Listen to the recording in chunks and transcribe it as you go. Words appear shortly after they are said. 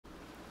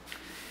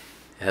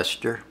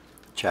Esther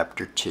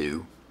chapter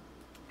 2.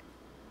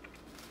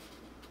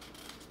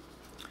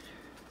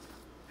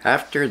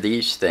 After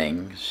these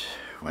things,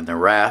 when the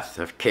wrath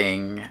of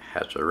King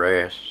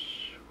Ahasuerus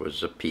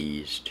was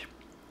appeased,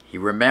 he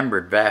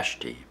remembered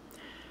Vashti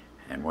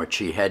and what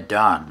she had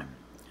done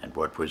and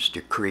what was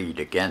decreed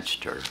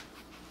against her.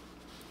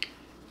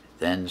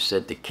 Then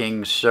said the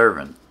king's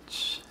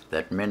servants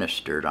that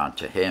ministered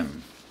unto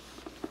him,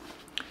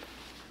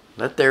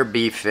 Let there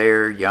be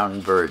fair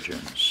young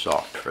virgins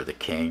sought for the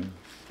king,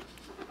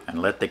 and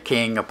let the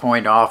king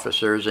appoint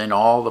officers in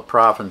all the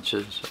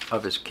provinces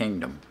of his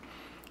kingdom,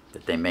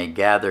 that they may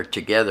gather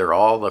together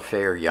all the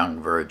fair young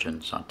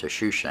virgins unto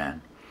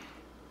Shushan,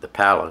 the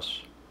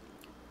palace,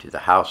 to the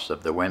house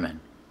of the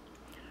women,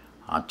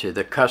 unto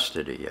the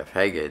custody of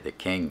Hegai the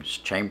king's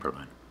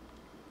chamberlain,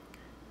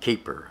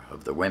 keeper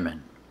of the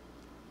women.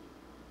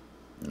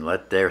 And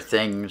let their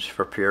things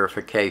for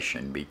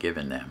purification be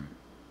given them.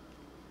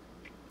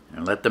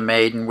 And let the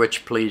maiden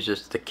which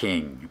pleaseth the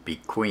king be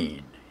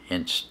queen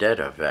instead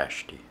of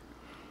Vashti.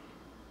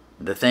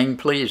 The thing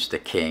pleased the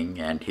king,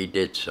 and he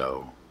did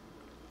so.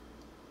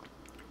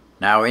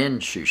 Now in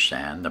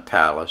Shushan the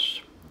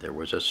palace there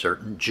was a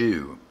certain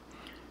Jew,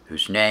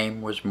 whose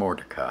name was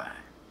Mordecai,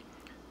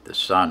 the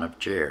son of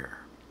Jair,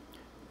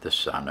 the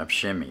son of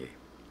Shimei,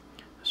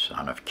 the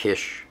son of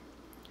Kish,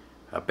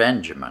 a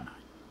Benjaminite,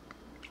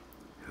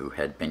 who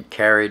had been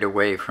carried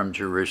away from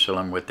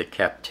Jerusalem with the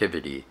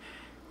captivity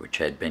which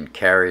had been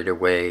carried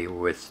away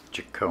with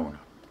Jeconiah,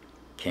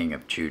 king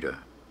of Judah,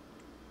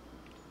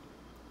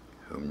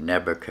 whom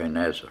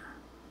Nebuchadnezzar,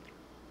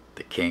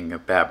 the king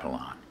of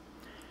Babylon,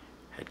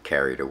 had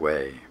carried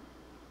away.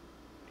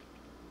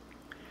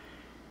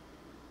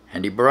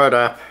 And he brought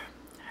up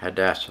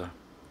Hadassah,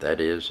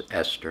 that is,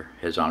 Esther,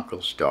 his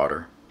uncle's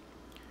daughter,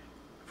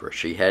 for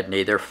she had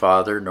neither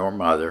father nor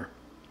mother,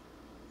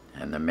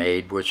 and the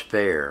maid was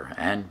fair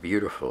and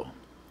beautiful,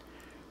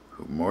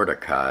 whom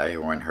Mordecai,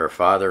 when her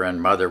father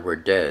and mother were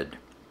dead,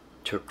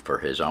 took for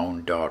his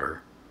own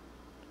daughter.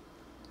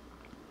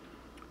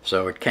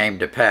 So it came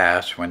to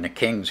pass, when the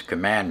king's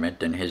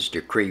commandment and his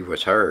decree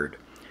was heard,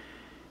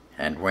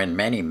 and when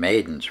many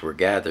maidens were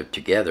gathered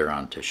together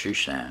unto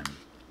Shushan,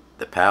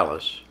 the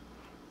palace,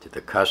 to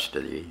the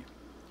custody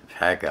of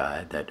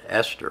Hegai, that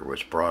Esther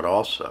was brought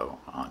also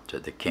unto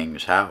the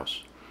king's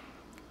house,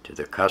 to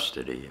the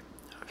custody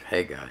of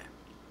Hegai,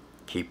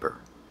 keeper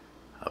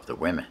of the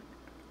women.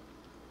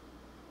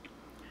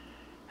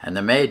 And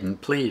the maiden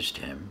pleased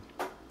him,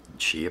 and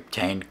she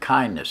obtained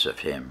kindness of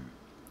him,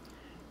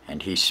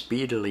 and he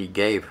speedily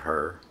gave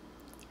her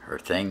her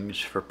things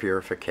for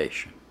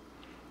purification,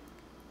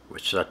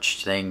 with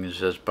such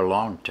things as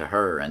belonged to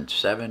her, and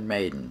 7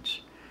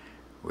 maidens,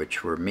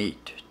 which were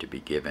meet to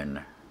be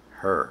given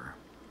her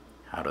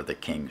out of the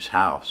king's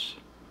house.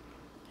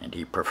 And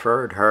he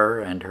preferred her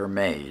and her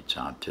maids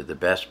unto the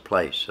best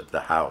place of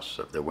the house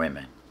of the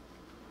women.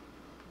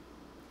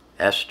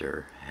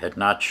 Esther had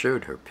not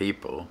shewed her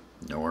people,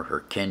 nor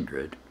her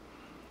kindred,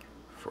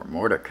 for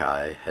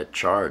Mordecai had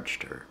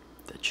charged her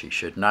that she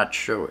should not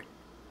show it.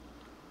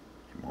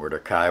 And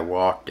Mordecai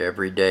walked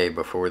every day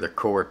before the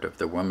court of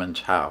the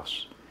woman's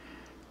house,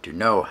 to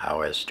know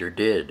how Esther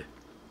did,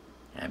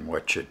 and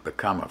what should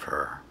become of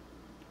her.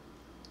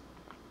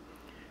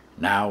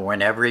 Now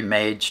when every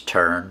maid's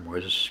turn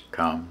was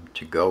come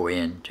to go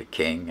in to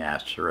King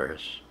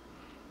Ahasuerus,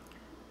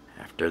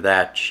 after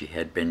that she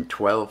had been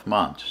 12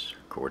 months,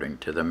 according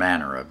to the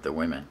manner of the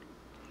women,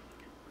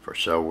 for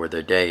so were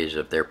the days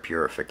of their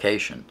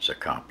purifications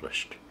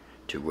accomplished,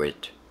 to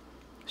wit,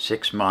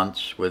 6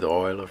 months with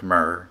oil of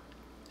myrrh,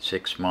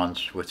 6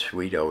 months with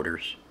sweet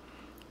odors,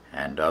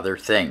 and other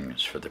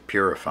things for the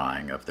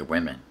purifying of the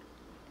women.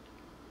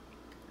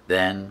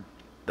 Then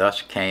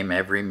thus came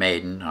every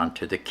maiden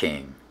unto the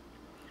king.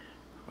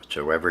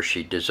 Whatsoever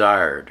she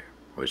desired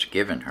was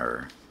given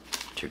her,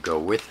 to go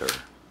with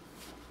her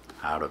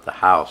out of the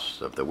house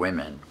of the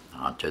women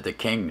unto the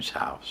king's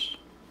house.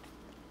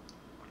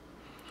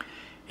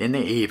 In the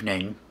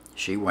evening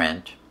she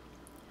went,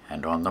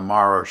 and on the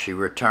morrow she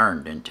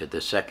returned into the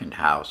second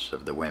house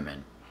of the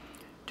women,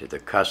 to the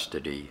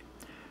custody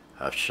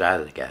of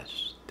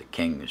Shallgaz, the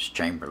king's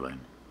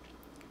chamberlain,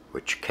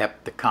 which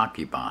kept the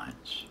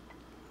concubines.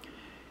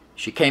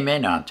 She came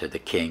in unto the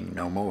king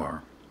no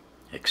more,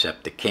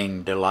 except the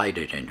king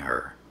delighted in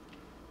her,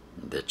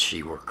 that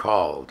she were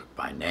called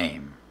by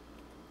name.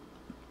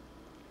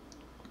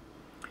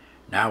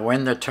 Now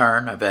when the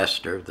turn of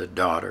Esther, the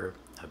daughter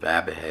of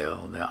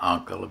Abihail, the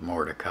uncle of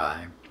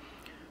Mordecai,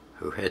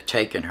 who had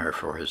taken her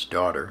for his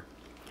daughter,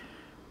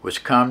 was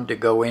come to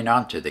go in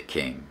unto the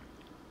king,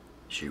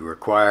 she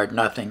required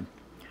nothing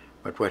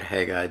but what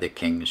Hegai the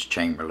king's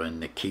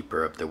chamberlain, the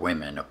keeper of the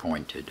women,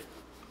 appointed.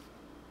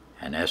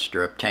 And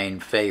Esther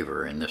obtained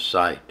favor in the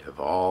sight of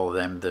all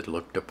them that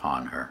looked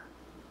upon her.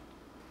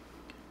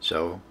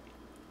 So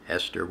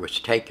Esther was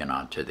taken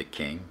unto the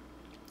king,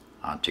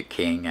 unto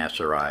King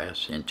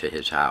Ahasuerus, into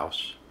his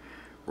house,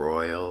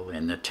 royal,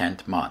 in the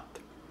 10th month,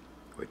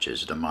 which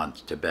is the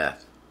month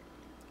Tebeth,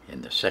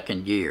 in the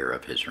 2nd year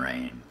of his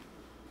reign,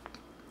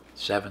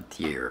 7th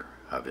year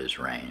of his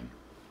reign.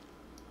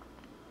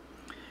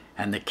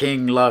 And the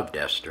king loved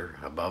Esther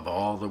above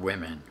all the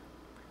women.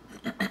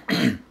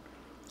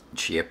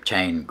 She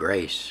obtained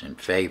grace and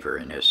favor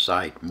in his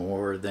sight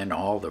more than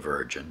all the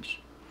virgins,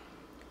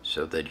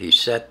 so that he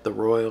set the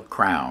royal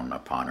crown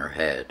upon her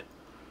head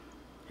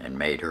and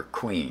made her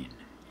queen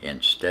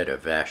instead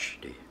of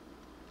Vashti.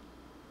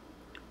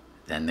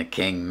 Then the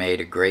king made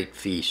a great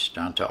feast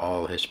unto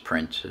all his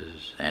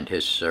princes and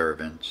his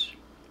servants,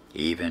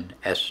 even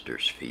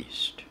Esther's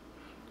feast.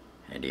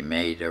 And he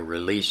made a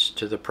release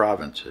to the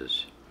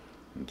provinces,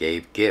 and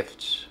gave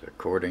gifts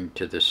according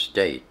to the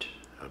state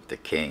of the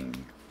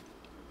king.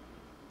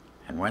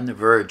 And when the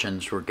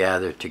virgins were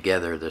gathered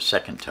together the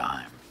second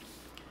time,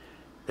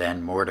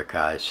 then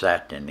Mordecai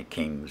sat in the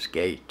king's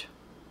gate.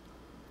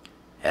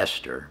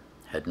 Esther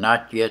had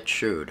not yet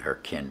shewed her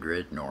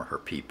kindred nor her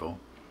people,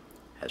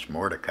 as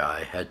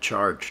Mordecai had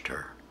charged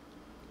her.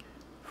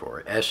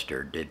 For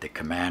Esther did the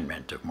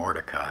commandment of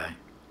Mordecai,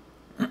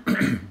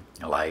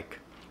 like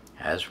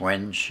as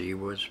when she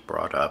was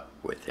brought up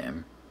with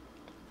him.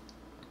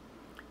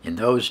 In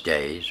those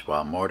days,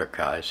 while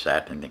Mordecai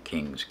sat in the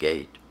king's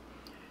gate,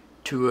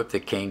 2 of the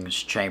king's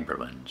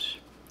chamberlains,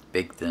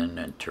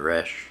 Bigthan and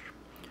Teresh,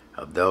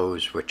 of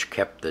those which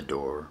kept the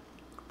door,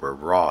 were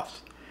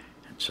wroth,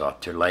 and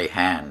sought to lay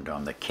hand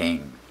on the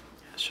king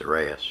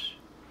Ahasuerus.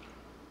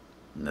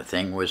 And the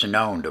thing was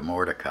known to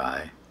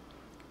Mordecai,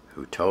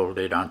 who told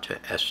it unto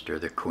Esther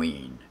the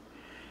queen,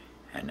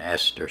 and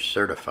Esther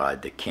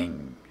certified the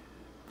king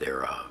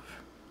thereof,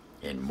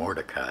 in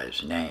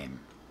Mordecai's name.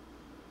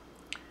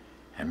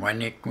 And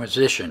when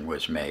inquisition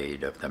was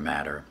made of the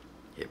matter,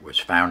 it was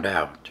found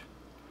out.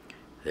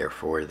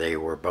 Therefore they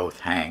were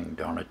both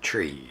hanged on a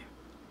tree,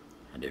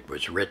 and it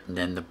was written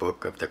in the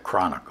book of the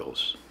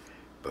Chronicles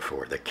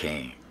before the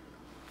king.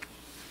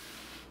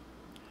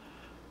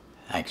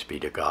 Thanks be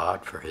to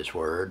God for his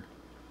word.